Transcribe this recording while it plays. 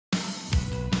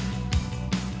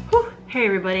Hey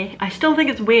everybody, I still think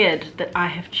it's weird that I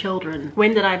have children.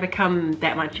 When did I become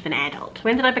that much of an adult?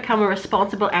 When did I become a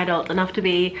responsible adult enough to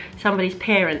be somebody's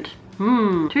parent?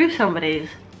 To somebody's.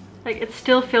 Like, it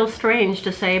still feels strange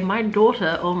to say my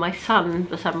daughter or my son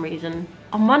for some reason.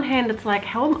 On one hand, it's like,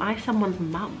 how am I someone's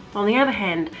mum? On the other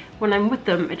hand, when I'm with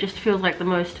them, it just feels like the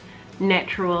most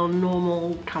natural,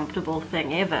 normal, comfortable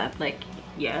thing ever. Like,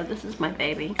 yeah, this is my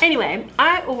baby. Anyway,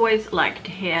 I always like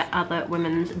to hear other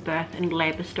women's birth and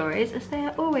labor stories as they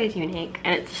are always unique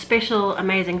and it's a special,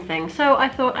 amazing thing. So I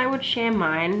thought I would share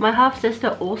mine. My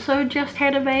half-sister also just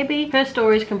had a baby. Her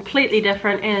story is completely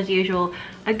different and as usual,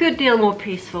 a good deal more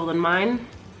peaceful than mine.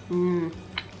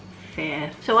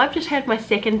 Fair. So I've just had my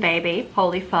second baby.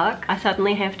 Holy fuck. I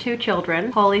suddenly have 2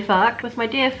 children. Holy fuck. With my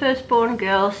dear firstborn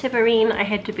girl, Severine, I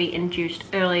had to be induced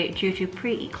early due to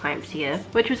pre-eclampsia,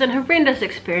 which was an horrendous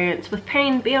experience with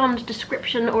pain beyond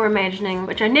description or imagining,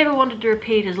 which I never wanted to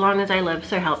repeat as long as I live,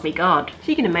 so help me God. So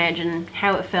you can imagine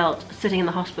how it felt sitting in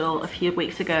the hospital a few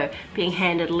weeks ago, being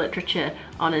handed literature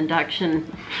on induction.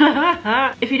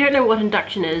 If you don't know what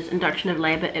induction is, induction of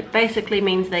labor, it basically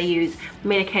means they use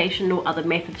medication or other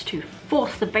methods to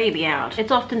force the baby out.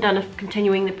 It's often done if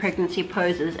continuing the pregnancy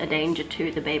poses a danger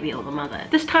to the baby or the mother.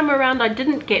 This time around I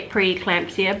didn't get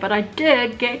pre-eclampsia, but I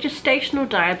did get gestational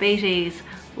diabetes.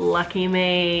 Lucky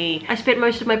me. I spent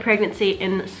most of my pregnancy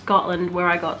in Scotland where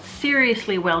I got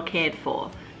seriously well cared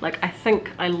for. Like, I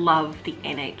think I love the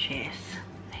NHS.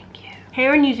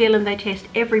 Here in New Zealand they test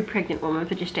every pregnant woman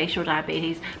for gestational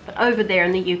diabetes, but over there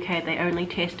in the UK they only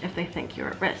test if they think you're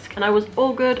at risk. And I was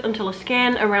all good until a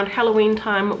scan around Halloween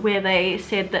time where they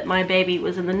said that my baby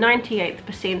was in the 98th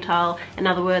percentile, in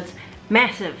other words,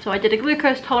 massive. So I did a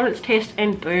glucose tolerance test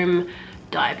and boom,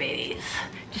 diabetes.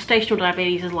 Gestational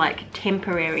diabetes is like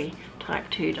temporary type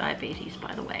 2 diabetes,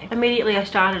 by the way. Immediately I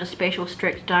started a special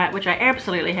strict diet, which I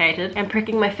absolutely hated, and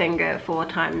pricking my finger 4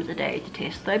 times a day to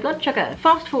test my blood sugar.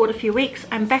 Fast forward a few weeks,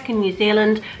 I'm back in New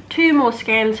Zealand. 2 more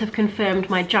scans have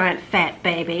confirmed my giant fat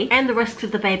baby, and the risks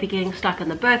of the baby getting stuck in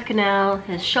the birth canal,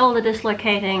 his shoulder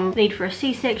dislocating, need for a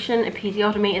C-section,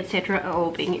 episiotomy, etc. are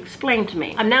all being explained to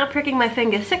me. I'm now pricking my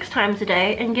finger 6 times a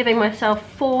day and giving myself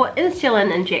 4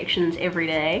 insulin injections every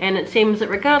day, and it seems that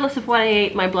regardless of what I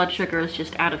eat, my blood sugar is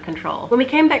just out of control. When we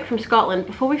came back from Scotland,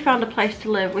 before we found a place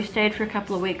to live, we stayed for a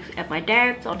couple of weeks at my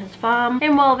dad's on his farm,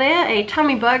 and while there a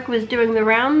tummy bug was doing the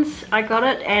rounds. I got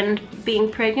it, and being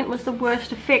pregnant was the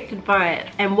worst affected by it,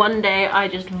 and one day I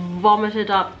just vomited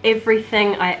up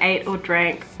everything I ate or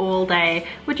drank all day,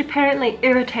 which apparently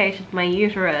irritated my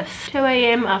uterus. 2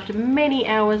 AM after many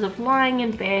hours of lying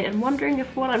in bed and wondering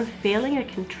if what I'm feeling are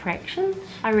contractions.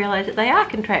 I realized that they are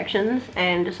contractions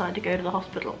and decide to go to the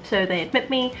hospital. So they admit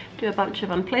me, do a bunch of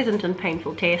unpleasant and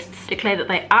painful tests, declare that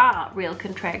they are real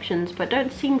contractions but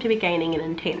don't seem to be gaining in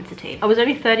intensity. I was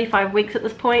only 35 weeks at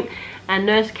this point. A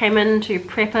nurse came in to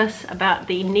prep us about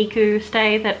the NICU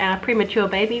stay that our premature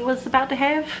baby was about to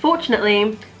have.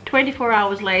 Fortunately, 24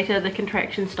 hours later the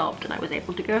contraction stopped and I was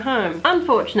able to go home.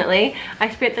 Unfortunately, I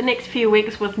spent the next few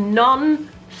weeks with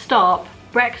non-stop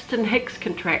Braxton Hicks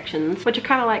contractions, which are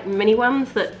kind of like mini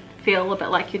ones that feel a bit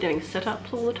like you're doing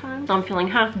sit-ups all the time. So I'm feeling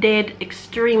half dead,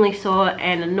 extremely sore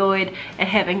and annoyed at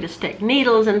having to stick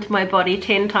needles into my body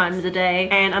 10 times a day,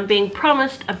 and I'm being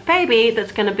promised a baby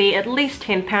that's going to be at least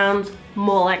 10 pounds,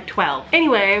 more like 12.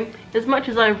 Anyway, as much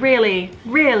as I really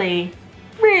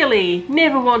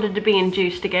never wanted to be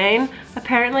induced again,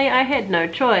 apparently I had no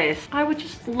choice. I would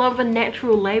just love a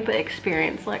natural labor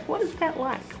experience. Like, what is that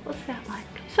like? What's that like?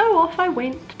 So off I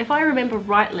went. If I remember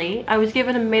rightly, I was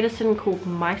given a medicine called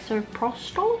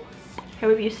misoprostol,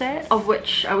 however you say it, of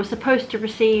which I was supposed to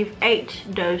receive 8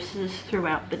 doses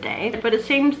throughout the day. But it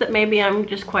seems that maybe I'm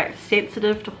just quite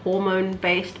sensitive to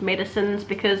hormone-based medicines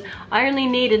because I only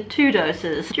needed 2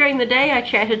 doses. During the day, I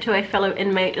chatted to a fellow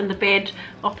inmate in the bed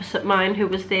opposite mine who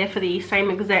was there for the same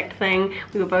exact thing.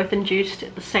 We were both induced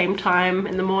at the same time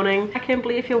in the morning. I can't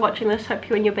believe you're watching this.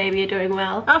 Hope you and your baby are doing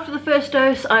well. After the first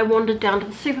dose, I wandered down to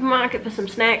the supermarket for some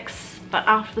snacks, but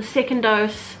after the second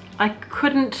dose, I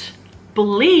couldn't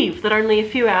believe that only a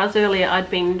few hours earlier I'd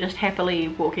been just happily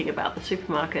walking about the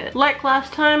supermarket. Like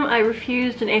last time, I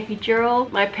refused an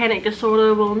epidural. My panic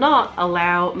disorder will not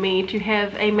allow me to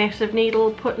have a massive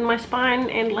needle put in my spine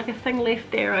and like a thing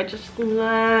left there. I just,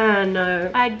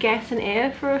 no. I had gas and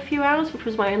air for a few hours, which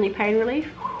was my only pain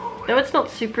relief. though it's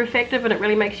not super effective and it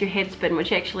really makes your head spin,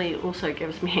 which actually also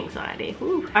gives me anxiety.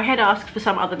 Ooh. I had asked for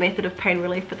some other method of pain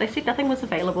relief, but they said nothing was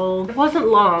available. It wasn't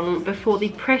long before the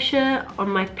pressure on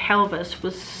my pelvis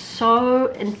was so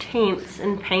intense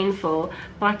and painful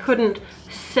that I couldn't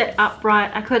sit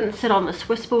upright. I couldn't sit on the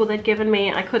Swiss ball they'd given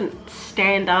me. I couldn't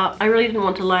stand up. I really didn't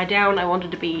want to lie down. I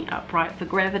wanted to be upright for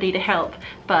gravity to help,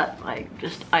 but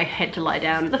I had to lie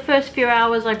down. The first few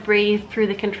hours I breathed through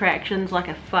the contractions like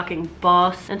a fucking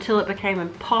boss until it became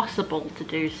impossible to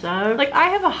do so. Like, I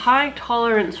have a high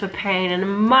tolerance for pain and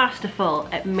am masterful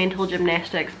at mental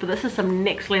gymnastics, but this is some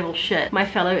next level shit. My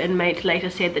fellow inmate later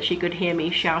said that she could hear me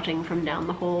shouting from down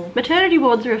the hall. Maternity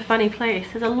wards are a funny place.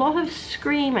 There's a lot of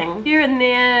screaming. Here and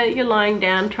there you're lying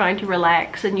down trying to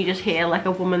relax and you just hear like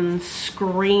a woman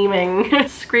screaming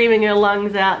screaming her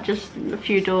lungs out just a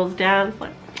few doors down. It's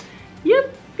like,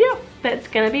 yep, that's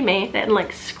gonna be me. That and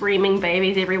like screaming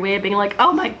babies everywhere being like,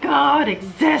 oh my god,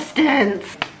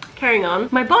 existence. Carrying on,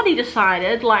 my body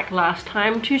decided, like last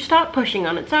time, to start pushing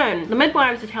on its own. The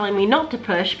midwives are telling me not to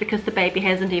push because the baby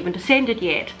hasn't even descended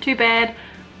yet. Too bad.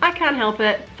 I can't help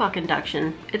it. Fuck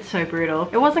induction. It's so brutal.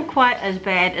 It wasn't quite as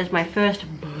bad as my first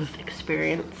birth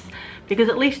experience because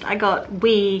at least I got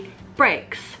wee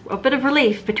breaks, a bit of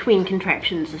relief between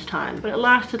contractions this time. But it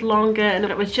lasted longer and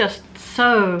it was just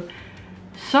so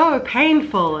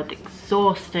painful and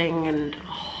exhausting and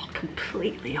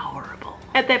completely horrible.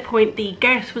 At that point, the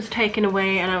gas was taken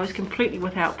away and I was completely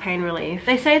without pain relief.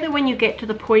 They say that when you get to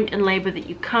the point in labor that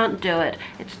you can't do it,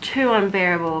 it's too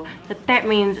unbearable, that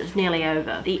means it's nearly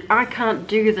over. The I can't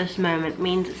do this moment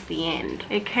means it's the end.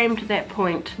 It came to that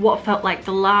point, what felt like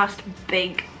the last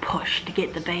big push to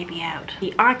get the baby out.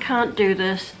 The I can't do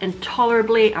this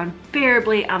intolerably,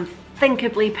 unbearably,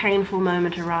 unthinkably painful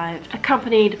moment arrived,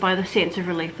 accompanied by the sense of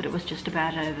relief that it was just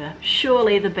about over.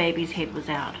 Surely the baby's head was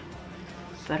out.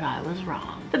 But I was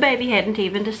wrong. The baby hadn't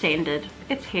even descended.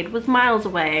 Its head was miles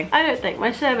away. I don't think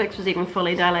my cervix was even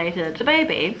fully dilated. The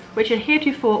baby, which had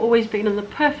heretofore always been in the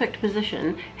perfect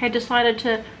position, had decided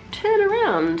to turn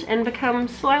around and become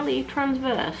slightly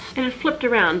transverse. It had flipped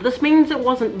around. This means it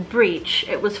wasn't breech,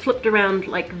 it was flipped around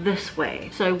like this way.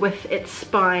 So with its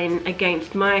spine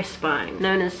against my spine,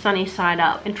 known as sunny side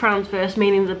up, and transverse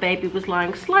meaning the baby was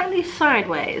lying slightly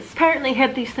sideways. Apparently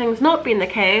had these things not been the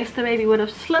case, the baby would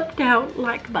have slipped out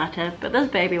like butter, but this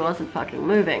baby wasn't fucking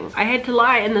moving. I had to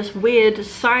lie in this weird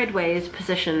sideways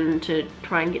position to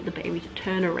try and get the baby to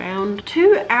turn around.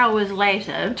 2 hours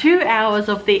later, 2 hours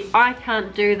of the I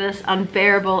can't do this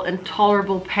unbearable,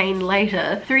 intolerable pain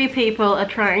later, 3 people are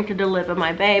trying to deliver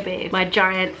my baby. My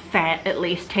giant, fat, at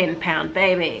least 10-pound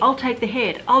baby. I'll take the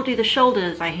head, I'll do the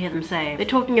shoulders, I hear them say. They're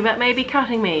talking about maybe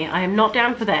cutting me. I am not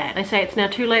down for that. They say it's now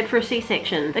too late for a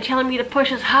C-section. They're telling me to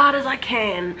push as hard as I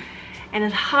can, and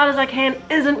as hard as I can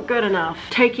isn't good enough.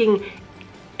 Taking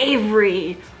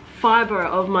every fiber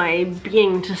of my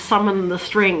being to summon the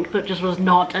strength that just was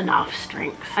not enough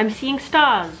strength. I'm seeing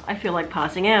stars. I feel like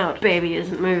passing out. Baby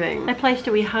isn't moving. I placed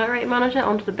a wee heart rate monitor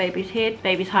onto the baby's head.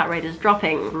 Baby's heart rate is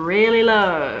dropping really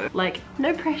low. Like,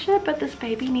 no pressure, but this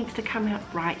baby needs to come out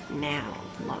right now.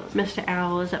 Low. Mr.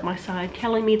 Owl is at my side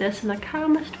telling me this in the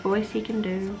calmest voice he can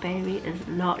do. Baby is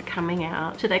not coming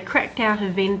out. So they cracked out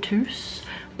a ventouse,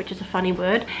 which is a funny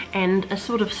word, and a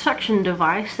sort of suction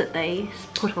device that they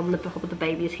put on the top of the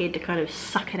baby's head to kind of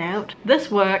suck it out.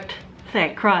 This worked,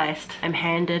 thank Christ. I'm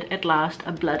handed at last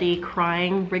a bloody,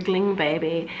 crying, wriggling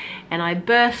baby, and I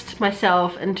burst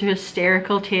myself into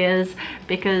hysterical tears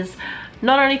because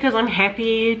not only because I'm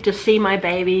happy to see my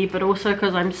baby, but also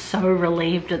because I'm so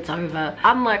relieved it's over.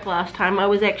 Unlike last time, I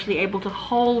was actually able to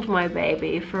hold my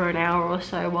baby for an hour or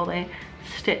so while they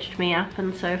stitched me up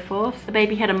and so forth. The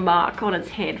baby had a mark on its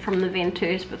head from the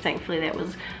ventouse, but thankfully that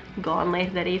was gone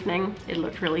later that evening. It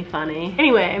looked really funny.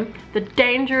 Anyway, the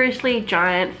dangerously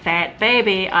giant fat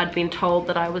baby I'd been told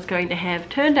that I was going to have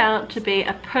turned out to be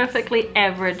a perfectly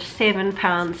average 7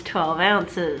 pounds 12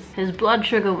 ounces. His blood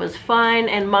sugar was fine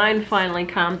and mine finally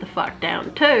calmed the fuck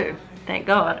down too. Thank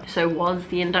God. So was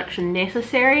the induction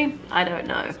necessary? I don't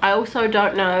know. I also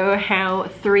don't know how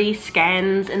 3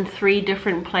 scans in 3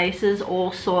 different places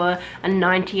all saw a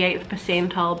 98th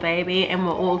percentile baby and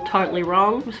were all totally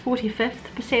wrong. It was 45th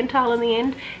percentile in the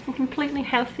end and completely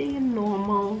healthy and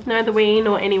normal. Neither we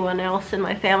nor anyone else in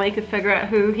my family could figure out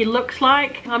who he looks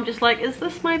like. I'm just like, is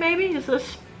this my baby? Is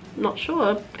this Not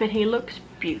sure, but he looks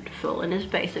beautiful and is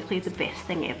basically the best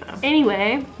thing ever.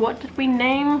 Anyway, what did we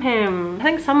name him? I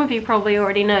think some of you probably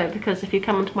already know, because if you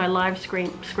come into my live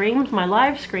streams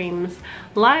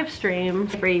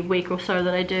every week or so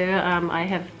that I do, I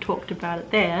have talked about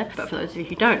it there. But for those of you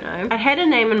who don't know, I had a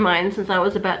name in mind since I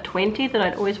was about 20 that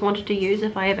I'd always wanted to use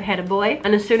if I ever had a boy,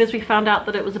 and as soon as we found out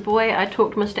that it was a boy, I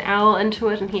talked Mr. Owl into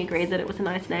it and he agreed that it was a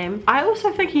nice name. I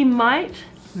also think he might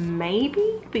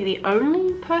maybe be the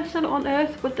only person on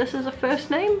earth with this as a first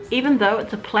name, even though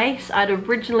it's a place. I'd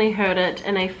originally heard it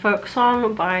in a folk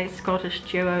song by Scottish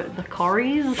duo The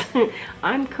Corries.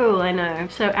 I'm cool, I know.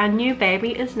 So our new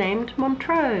baby is named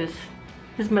Montrose.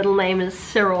 His middle name is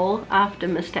Cyril, after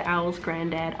Mr. Owl's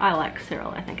granddad. I like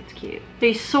Cyril, I think it's cute.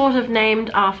 He's sort of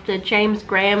named after James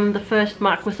Graham, the first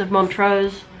Marquis of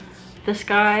Montrose. This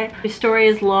guy. His story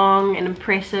is long and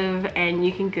impressive, and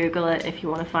you can Google it if you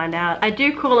want to find out. I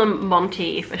do call him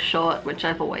Monty for short, which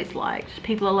I've always liked.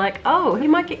 People are like, oh, he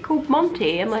might get called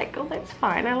Monty. I'm like, oh, that's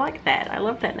fine. I like that. I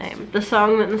love that name. The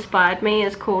song that inspired me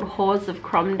is called Whores of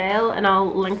Cromdale, and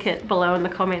I'll link it below in the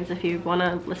comments if you want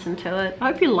to listen to it.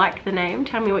 I hope you like the name.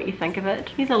 Tell me what you think of it.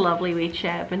 He's a lovely wee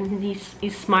chap, and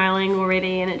he's smiling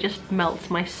already, and it just melts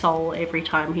my soul every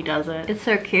time he does it. It's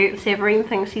so cute. Severine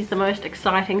thinks he's the most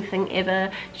exciting thing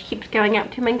ever. She keeps going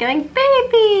up to him and going,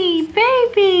 baby,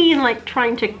 baby, and like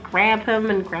trying to grab him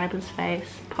and grab his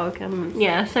face, poke him.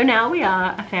 Yeah, so now we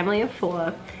are a family of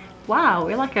 4. Wow,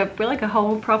 we're like a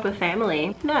whole proper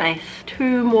family. Nice.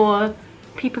 2 more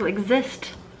people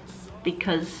exist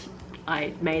because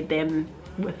I made them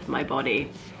with my body.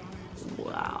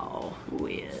 Wow,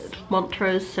 weird.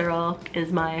 Montrose Cyril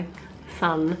is my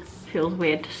son. Feels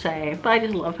weird to say, but I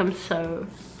just love him so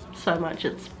much.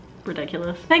 It's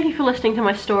ridiculous. Thank you for listening to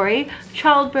my story.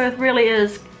 Childbirth really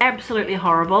is absolutely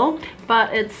horrible,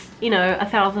 but it's, you know,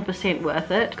 1000%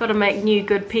 worth it. Gotta make new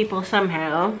good people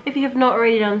somehow. If you have not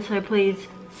already done so, please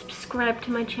subscribe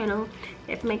to my channel.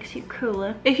 It makes you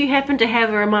cooler. If you happen to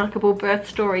have a remarkable birth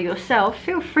story yourself,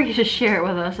 feel free to share it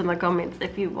with us in the comments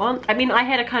if you want. I mean, I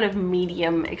had a kind of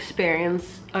medium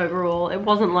experience overall. It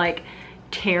wasn't like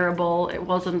terrible, it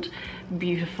wasn't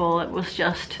beautiful, it was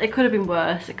just, it could have been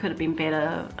worse, it could have been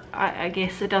better. I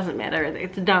guess it doesn't matter,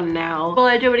 it's done now. Will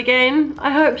I do it again?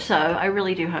 I hope so. I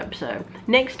really do hope so.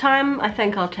 Next time I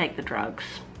think I'll take the drugs.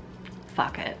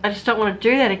 Fuck it, I just don't want to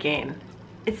do that again.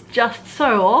 It's just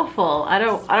so awful. I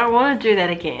don't want to do that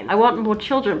again. I want more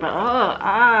children, but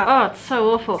oh, it's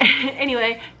so awful.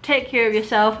 Anyway, take care of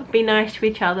yourself, be nice to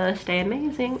each other, stay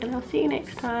amazing, and I'll see you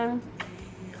next time.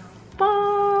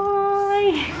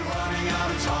 Bye.